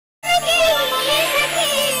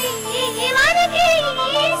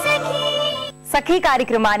సఖీ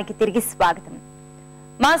కార్యక్రమానికి తిరిగి స్వాగతం.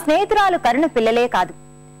 మా స్నేహితురాలు కరుణ పిల్లలే కాదు,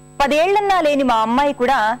 10 ఏళ్లన్నా లేని మా అమ్మాయి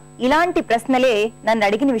కూడా ఇలాంటి ప్రశ్నలే నన్ను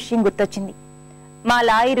అడిగిన విషయం గుర్తొచ్చింది. మా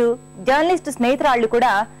లాయరు జర్నలిస్టు స్నేహితురాళ్లు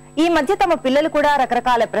కూడా ఈ మధ్య తమ పిల్లలు కూడా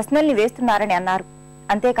రకరకాల ప్రశ్నల్ని వేస్తున్నారని అన్నారు.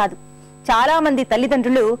 అంతేకాదు, చాలా మంది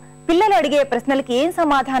తల్లిదండ్రులు పిల్లలు అడిగే ప్రశ్నలకి ఏం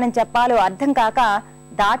సమాధానం చెప్పాలో అర్థం కాక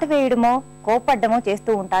దాటవేయడమో కోపడ్డమో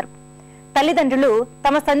చేస్తూ ఉంటారు. తల్లిదండ్రులు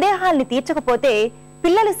తమ సందేహాల్ని తీర్చకపోతే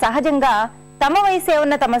పిల్లలు సహజంగా తమ వయసే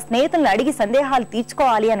ఉన్న తమ స్నేహితులను అడిగి సందేహాలు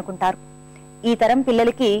తీర్చుకోవాలి అనుకుంటారు. ఈ తరం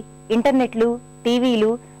పిల్లలకి ఇంటర్నెట్లు,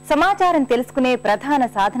 టీవీలు సమాచారం తెలుసుకునే ప్రధాన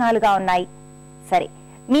సాధనాలుగా ఉన్నాయి. సరే,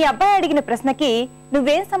 మీ అబ్బాయి అడిగిన ప్రశ్నకి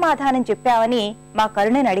నువ్వేం సమాధానం చెప్పావని మా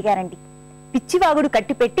కరుణని అడిగారండి. పిచ్చివాగుడు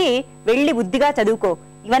కట్టిపెట్టి వెళ్లి బుద్ధిగా చదువుకో,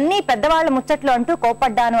 ఇవన్నీ పెద్దవాళ్ల ముచ్చట్లు అంటూ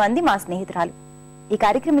కోపడ్డాను అంది మా స్నేహితురాలు. ఈ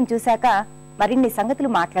కార్యక్రమం చూశాక మరిన్ని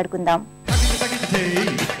సంగతులు మాట్లాడుకుందాం.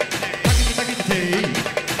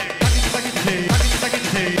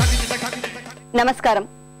 నమస్కారం.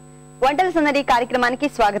 వంటల సందడి కార్యక్రమానికి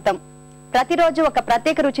స్వాగతం. ప్రతిరోజు ఒక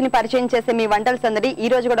ప్రత్యేక రుచిని పరిచయం చేసే మీ వంటల సందడి ఈ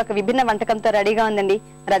రోజు కూడా ఒక విభిన్న వంటకంతో రెడీగా ఉందండి.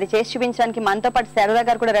 మరి అది చేసి చూపించడానికి మనతో పాటు శారదా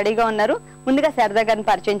గారు కూడా రెడీగా ఉన్నారు. ముందుగా శారదా గారిని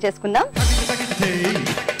పరిచయం చేసుకుందాం.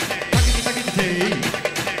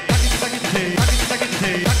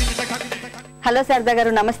 హలో శారదా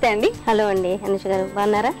గారు, నమస్తే అండి. హలో అండి అనుష గారు,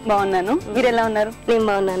 బాగున్నారా? బాగున్నాను, మీరు ఎలా ఉన్నారు? నేను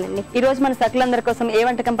బాగున్నానండి. ఈ రోజు మన సకులందరి కోసం ఏ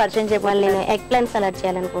వంటకం పరిచయం చేయాలి? నేను ఎగ్ ప్లాంట్ సలాడ్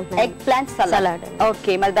చేయాలనుకుంటున్నాను. Egg plant salad.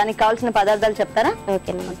 ఓకే, మరి దానికి కావాల్సిన పదార్థాలు చెప్తారా?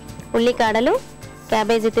 ఓకేనండి. ఉల్లికాడలు,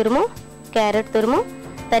 క్యాబేజీ తురుము, క్యారెట్ తురుము,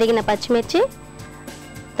 తరిగిన పచ్చిమిర్చి,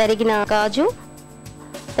 తరిగిన కాజు,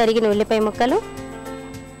 తరిగిన ఉల్లిపాయ ముక్కలు,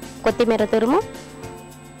 కొత్తిమీర తురుము,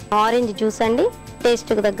 ఆరెంజ్ జ్యూస్ అండి,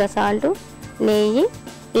 టేస్ట్కు తగ్గ సాల్ట్, నెయ్యి,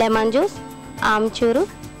 lemon juice, amchur,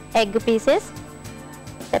 egg pieces,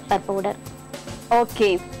 pepper powder. Okay,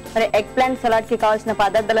 మరి ఎగ్ ప్లాంట్ సలాడ్ కి కావాల్సిన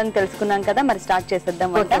పదార్థాలను తెలుసుకున్నాం కదా, మరి స్టార్ట్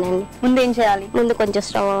చేసేద్దాం. ముందు ఏం చేయాలి? ముందు కొంచెం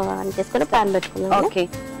స్టవ్ ఆన్ చేసుకుని పాన్ పెట్టుకుందాం. ఓకే,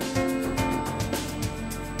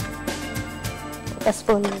 ఒక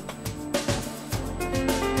స్పూన్,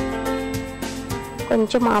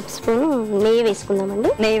 కొంచెం హాఫ్ స్పూన్ నెయ్యి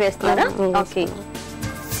వేసుకుందామండి. నెయ్యి వేస్తున్నారా? ఓకే.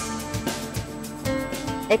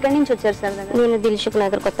 ఎక్కడి నుంచి వచ్చారు సార్? నేను దిల్సుఖ్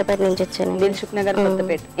నగర్ కొత్తపేట నుంచి వచ్చాను. దిల్సుఖ్ నగర్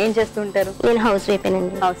కొత్తపేట. ఏం చేస్తుంటారు? నేను హౌస్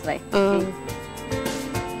వైఫేనండి. House wife.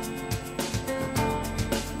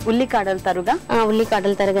 ఉల్లికాడలు తరుగా?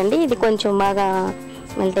 ఉల్లికాడలు తరగండి. ఇది కొంచెం బాగా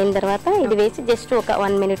మెల్ట్ అయిన తర్వాత ఇది వేసి జస్ట్ ఒక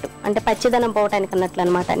 1 మినిట్, అంటే పచ్చిదనం పోవటానికి అన్నట్లు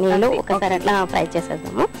అనమాట. నేను ఒకసారి అట్లా ఫ్రై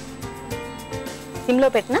చేసేద్దాము. సిమ్లో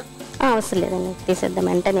పెట్టినా అవసరం లేదండి, తీసేద్దాం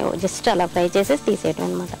వెంటనే. జస్ట్ అలా ఫ్రై చేసేసి తీసేయటం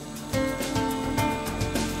అనమాట.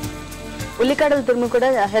 ఉల్లికాడల తురుము కూడా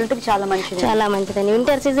హెల్త్ కి చాలా మంచిది. చాలా మంచిదండి,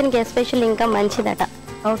 వింటర్ సీజన్ కి ఎస్పెషల్ ఇంకా మంచిదట.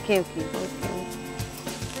 Okay okay.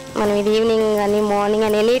 మనం ఇది ఈవినింగ్ కానీ మార్నింగ్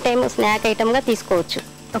అని ఎనీ టైం స్నాక్ ఐటమ్ గా తీసుకోవచ్చు.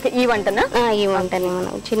 ఓకే, ఈ వంటనా? ఈ వంటని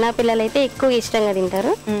మనం చిన్న పిల్లలు అయితే ఎక్కువ ఇష్టంగా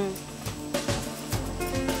తింటారు.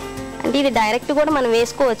 అంటే ఇది డైరెక్ట్ కూడా మనం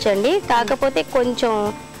వేసుకోవచ్చు అండి, కాకపోతే కొంచెం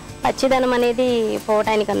పచ్చిదనం అనేది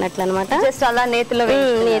పోవటానికి అన్నట్లు అనమాట. జస్ట్ అలా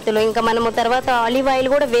నేతిలో ఇంకా మనము తర్వాత ఆలివ్ ఆయిల్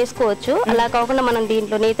కూడా వేసుకోవచ్చు. అలా కాకుండా మనం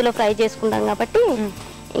దీంట్లో నేతిలో ఫ్రై చేసుకుంటాం కాబట్టి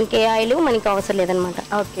ఇంకే ఆయిల్ మనకి అవసరం లేదనమాట.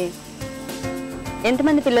 ఓకే.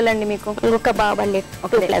 ఎంతమంది పిల్లలండి మీకు? ఇంకొక బాబు అండి,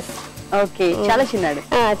 2+. ఓకే, చాలా చిన్నాడు.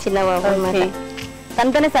 చిన్న బాబు అనమాట.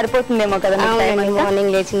 తనతోనే సరిపోతుందేమో కదా?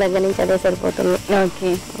 మార్నింగ్ లేచిన దగ్గర నుంచి అదే సరిపోతుంది.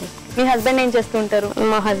 ఓకే. మీ హస్బెండ్ ఏం చేస్తూ ఉంటారు?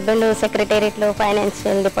 మా హస్బెండ్ సెక్రటేరియట్ లో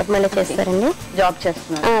ఫైనాన్షియల్ డిపార్ట్మెంట్ లో చేస్తారండి. జాబ్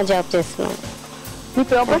చేస్తున్నారు? జాబ్ చేస్తున్నాను. మీ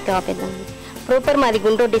ప్రాపర్? ప్రాపర్ మాది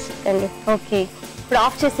గుంటూరు డిస్ట్రిక్ట్ అండి. ఓకే, ఇప్పుడు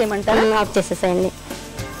ఆఫ్ చేసేయమంటారా? ఆఫ్ చేసేసాయండి.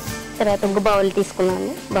 తర్వాత ఒక బౌల్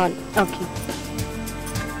తీసుకున్నాను. బౌల్. ఓకే,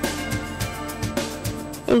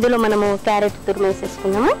 ఇందులో మనము క్యారెట్ తురుము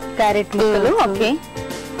వేసేసుకున్నాము. క్యారెట్ ముక్కలు. ఓకే.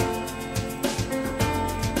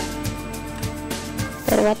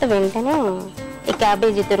 తర్వాత వెంటనే ఈ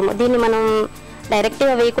క్యాబేజీ తురుము, దీన్ని మనం డైరెక్ట్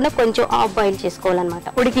గా వేయకుండా కొంచెం హాఫ్ బాయిల్ చేసుకోవాలన్నమాట.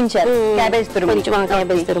 ఉడికించాలి క్యాబేజ్ తురుము. కొంచెం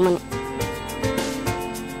క్యాబేజ్ తురుముని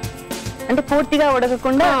అంటే పూర్తిగా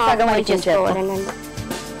ఉడకకుండా సగం చేసుకోవాలండి.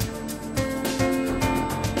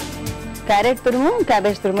 క్యారెట్ తురుము,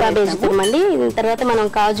 క్యాబేజ్ తురుము అండి. తర్వాత మనం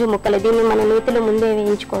కాజు ముక్కలు, దీన్ని మనం నేతిలో ముందే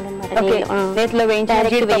వేయించుకోవాలన్నమాట. నేతిలో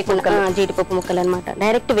జీడిపప్పు ముక్కలు అనమాట.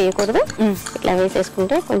 డైరెక్ట్ వేయకూడదు, ఇట్లా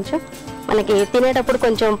వేసేసుకుంటే కొంచెం మనకి తినేటప్పుడు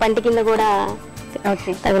కొంచెం పంటి కింద కూడా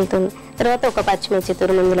తగులుతుంది. తర్వాత ఒక పచ్చిమిర్చి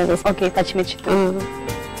తురుము ఇందులో వేసి. ఓకే, పచ్చిమిర్చి.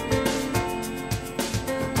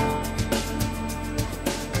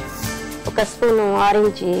 ఒక స్పూన్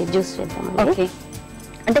ఆరెంజ్ జ్యూస్ వేద్దాం. ఓకే,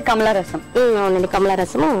 అంటే కమలా రసం. అవునండి, కమలా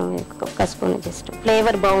రసము ఒక స్పూన్. జస్ట్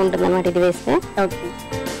ఫ్లేవర్ బాగుంటుంది అన్నమాట ఇది వేస్తే. ఓకే,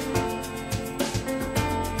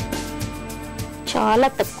 చాలా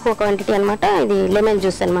తక్కువ క్వాంటిటీ అనమాట. ఇది లెమన్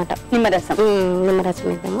జ్యూస్ అనమాట. నిమ్మరసం. నిమ్మరసం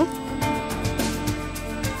వేద్దాము.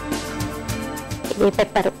 ఈ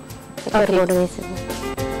పెప్పర్ కూడా వేసేది.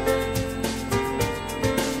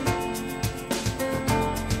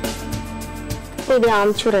 ఇది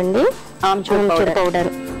ఆమ్చూర్ అండి, ఆమ్చూర్ పౌడర్.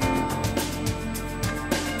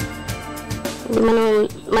 ఇది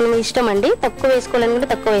మనం ఇష్టం అండి, తక్కువ వేసుకోవాలనుకుంటే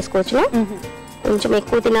తక్కువ వేసుకోవచ్చు, కొంచెం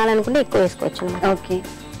ఎక్కువ తినాలనుకుంటే ఎక్కువ వేసుకోవచ్చు. ఓకే.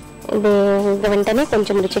 ఇది ఇంకా వెంటనే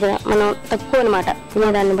కొంచెం రుచిగా మనం తక్కువ అనమాట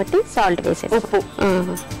తినేదాన్ని బట్టి సాల్ట్ వేసేది. ఉప్పు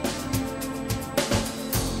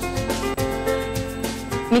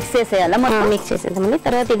మిక్స్ చేసేయాలా? మిక్స్ చేసేద్దామండి.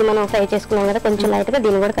 తర్వాత ఇది మనం ఫ్రై చేసుకున్నాం కదా, కొంచెం లైట్ గా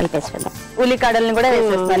దీన్ని కూడా కలిపేసేద్దాం. ఉల్లికాడల్ని కూడా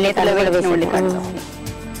వేసేస్తాం.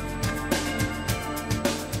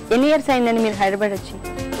 ఎన్ని ఇయర్స్ అయిందండి మీరు హైదరాబాద్ వచ్చి?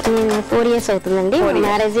 4 years అవుతుందండి.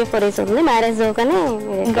 మ్యారేజ్ 4 years అవుతుంది. మ్యారేజ్ అవగానే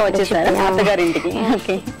ఇంకా వచ్చేసారా అత్తగారింటికి?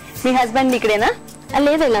 ఓకే. మీ హస్బెండ్ ఇక్కడేనా?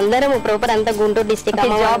 లేదండి, అందరం ప్రాపర్ అంతా గుంటూరు డిస్ట్రిక్ట్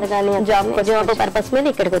జాబ్ పర్పస్ మీద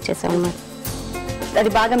ఇక్కడికి వచ్చేసాం అన్నమాట. అది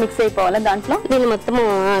బాగా మిక్స్ అయిపోవాలా దాంట్లో? దీన్ని మొత్తం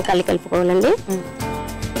కలుపుకోవాలండి.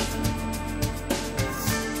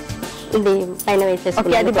 ఇది పైన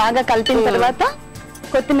వేసేసుకోవాలి. అది బాగా కలిపిన తర్వాత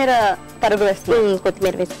కొత్తిమీర తరుగు వేస్తుంది.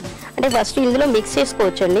 కొత్తిమీర వేస్తుంది అంటే ఫస్ట్ ఇందులో మిక్స్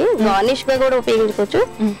చేసుకోవచ్చు అండి, గార్నిష్ గా కూడా ఉపయోగించుకోవచ్చు.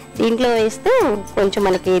 దీంట్లో వేస్తే కొంచెం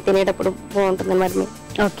మనకి తినేటప్పుడు బాగుంటుంది మరి.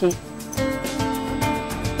 ఓకే.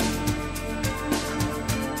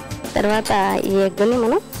 తర్వాత ఈ ఎగ్ని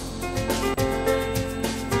మనం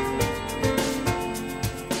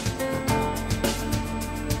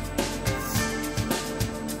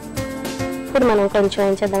ఇప్పుడు మనం కొంచెం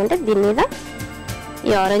ఏం చేద్దామంటే దీని మీద ఈ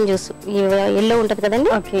ఆరెంజ్ జ్యూస్, ఈ ఎల్లో ఉంటుంది కదండి,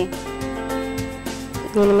 ఓకే,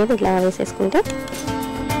 దీని మీద ఇట్లా వేసేసుకుంటే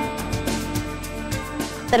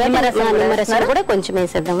తర్వాత నిమ్మరసం కూడా కొంచెం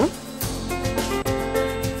వేసేద్దాము.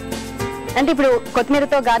 అంటే ఇప్పుడు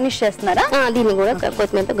కొత్తిమీరతో గార్నిష్ చేస్తున్నారా? దీన్ని కూడా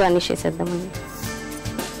కొత్తిమీరతో గార్నిష్ చేసేద్దామండి.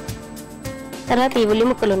 తర్వాత ఈ ఉల్లి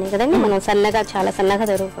ముక్కలు ఉన్నాయి కదండి, మనం సన్నగా చాలా సన్నగా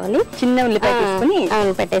తరుగుకోవాలి. చిన్న ఉల్లిపాయ తీసుకుని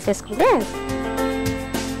పెట్టేసేసుకుంటే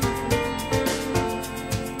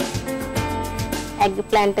ఎగ్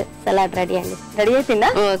ప్లాంట్ సలాడ్ రెడీ అండి. రెడీ అయిపోయిందా?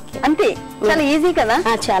 ఓకే, అంతే. చాలా ఈజీ కదా?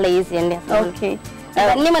 చాలా ఈజీ అండి. ఓకే.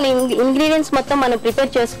 అవన్నీ మన ఇంగ్రీడియంట్స్ మొత్తం మనం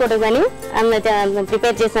ప్రిపేర్ చేసుకోవడం, కానీ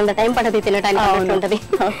ప్రిపేర్ చేసినంత టైం పడదు తినడానికి ఉంటది.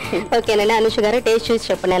 ఓకేనండి. అనుష గారు టేస్ట్ చూసి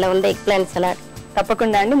చెప్పండి ఎలా ఉంది ఎగ్ ప్లాంట్ సలాడ్.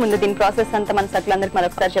 తప్పకుండా అండి. ముందు దీని ప్రాసెస్ అంతా మన సభ్యులందరికీ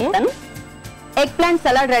మరొకసారి చెప్తాను. ఎగ్ ప్లాంట్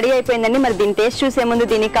సలాడ్ రెడీ అయిపోయిందండి. మరి దీని టేస్ట్ చూసే ముందు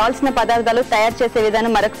దీనికి కావాల్సిన పదార్థాలు తయారు చేసే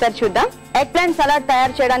విధానం మరొకసారి చూద్దాం. ఎగ్ ప్లాంట్ సలాడ్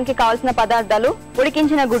తయారు చేయడానికి కావాల్సిన పదార్థాలు: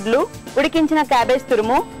 ఉడికించిన గుడ్లు, ఉడికించిన క్యాబేజ్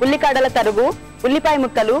తురుము, ఉల్లికాడల తరుగు, ఉల్లిపాయ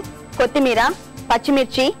ముక్కలు, కొత్తిమీర,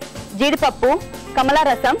 పచ్చిమిర్చి, జీడిపప్పు, కమలా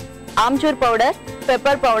రసం, amchur powder,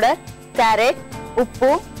 pepper powder, carrot,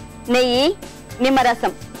 ఉప్పు, నెయ్యి,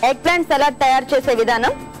 నిమ్మరసం. ఎగ్ ప్లాంట్ సలాడ్ తయారు చేసే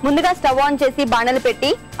విధానం: ముందుగా స్టవ్ ఆన్ చేసి బాణలు పెట్టి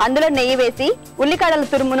అందులో నెయ్యి వేసి ఉల్లికాడల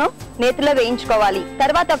తురుమును నేతిలో వేయించుకోవాలి.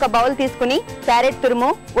 తర్వాత ఒక బౌల్ తీసుకుని క్యారెట్ తురుము,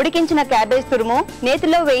 ఉడికించిన క్యాబేజ్ తురుము,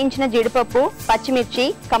 నేతిలో వేయించిన జీడిపప్పు, పచ్చిమిర్చి,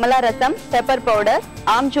 కమలా రసం, పెప్పర్ పౌడర్,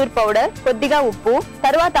 ఆమ్చూర్ పౌడర్, కొద్దిగా ఉప్పు,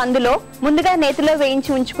 తర్వాత అందులో ముందుగా నేతిలో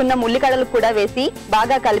వేయించి ఉంచుకున్న ఉల్లికాడలు కూడా వేసి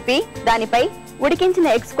బాగా కలిపి దానిపై ఉడికించిన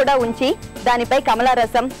ఎగ్స్ కూడా ఉంచి దానిపై కమలా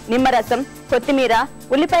రసం, నిమ్మరసం, కొత్తిమీర,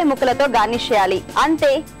 ఉల్లిపాయ ముక్కలతో గార్నిష్ చేయాలి. అంతే,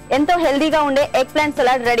 ఎంతో హెల్దీగా ఉండే egg plant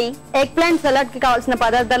salad ready. Egg plant salad కి కావాల్సిన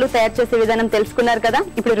పదార్థాలు తయారు చేసే విధానం తెలుసుకున్నారు కదా,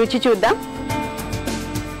 ఇప్పుడు రుచి చూద్దాం.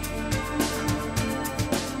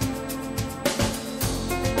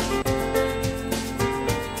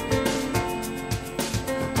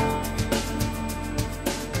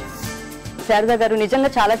 శారదా గారు, నిజంగా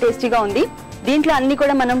చాలా టేస్టీగా ఉంది. దీంట్లో అన్ని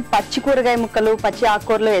కూడా మనం పచ్చి కూరగాయ ముక్కలు, పచ్చి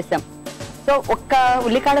ఆకుకూరలు వేసాం. సో ఒక్క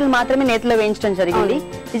ఉల్లికాడలు మాత్రమే నేతిలో వేయించడం జరిగింది.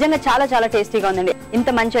 నిజంగా చాలా చాలా టేస్టీగా ఉందండి. ఇంత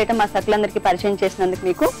మంచి ఐటమ్ మా సకులందరికీ పరిచయం చేసినందుకు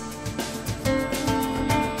మీకు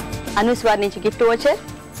అనుస్వార్ నుంచి గిఫ్ట్ వచ్చారు.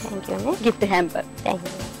 Gift hamper.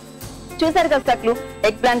 చూసారు కదా సక్లు,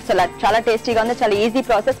 ఎగ్ ప్లాంట్ సలాడ్ చాలా టేస్టీగా ఉంది. చాలా ఈజీ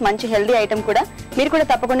ప్రాసెస్, మంచి హెల్దీ ఐటమ్ కూడా. మీరు కూడా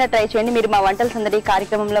తప్పకుండా ట్రై చేయండి. మీరు మా వంటల సందడి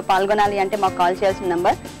కార్యక్రమంలో పాల్గొనాలి అంటే మాకు కాల్ చేయాల్సిన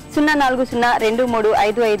నంబర్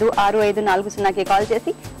 040225556540కి కాల్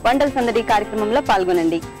చేసి వంటల సందడి కార్యక్రమంలో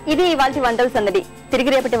పాల్గొనండి. ఇది ఇవాల్టి వంటల సందడి. తిరిగి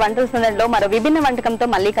రేపటి వంటల సందడిలో మరో విభిన్న వంటకంతో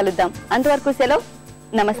మళ్ళీ కలుద్దాం. అంతవరకు సెలవు.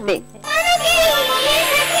 నమస్తే.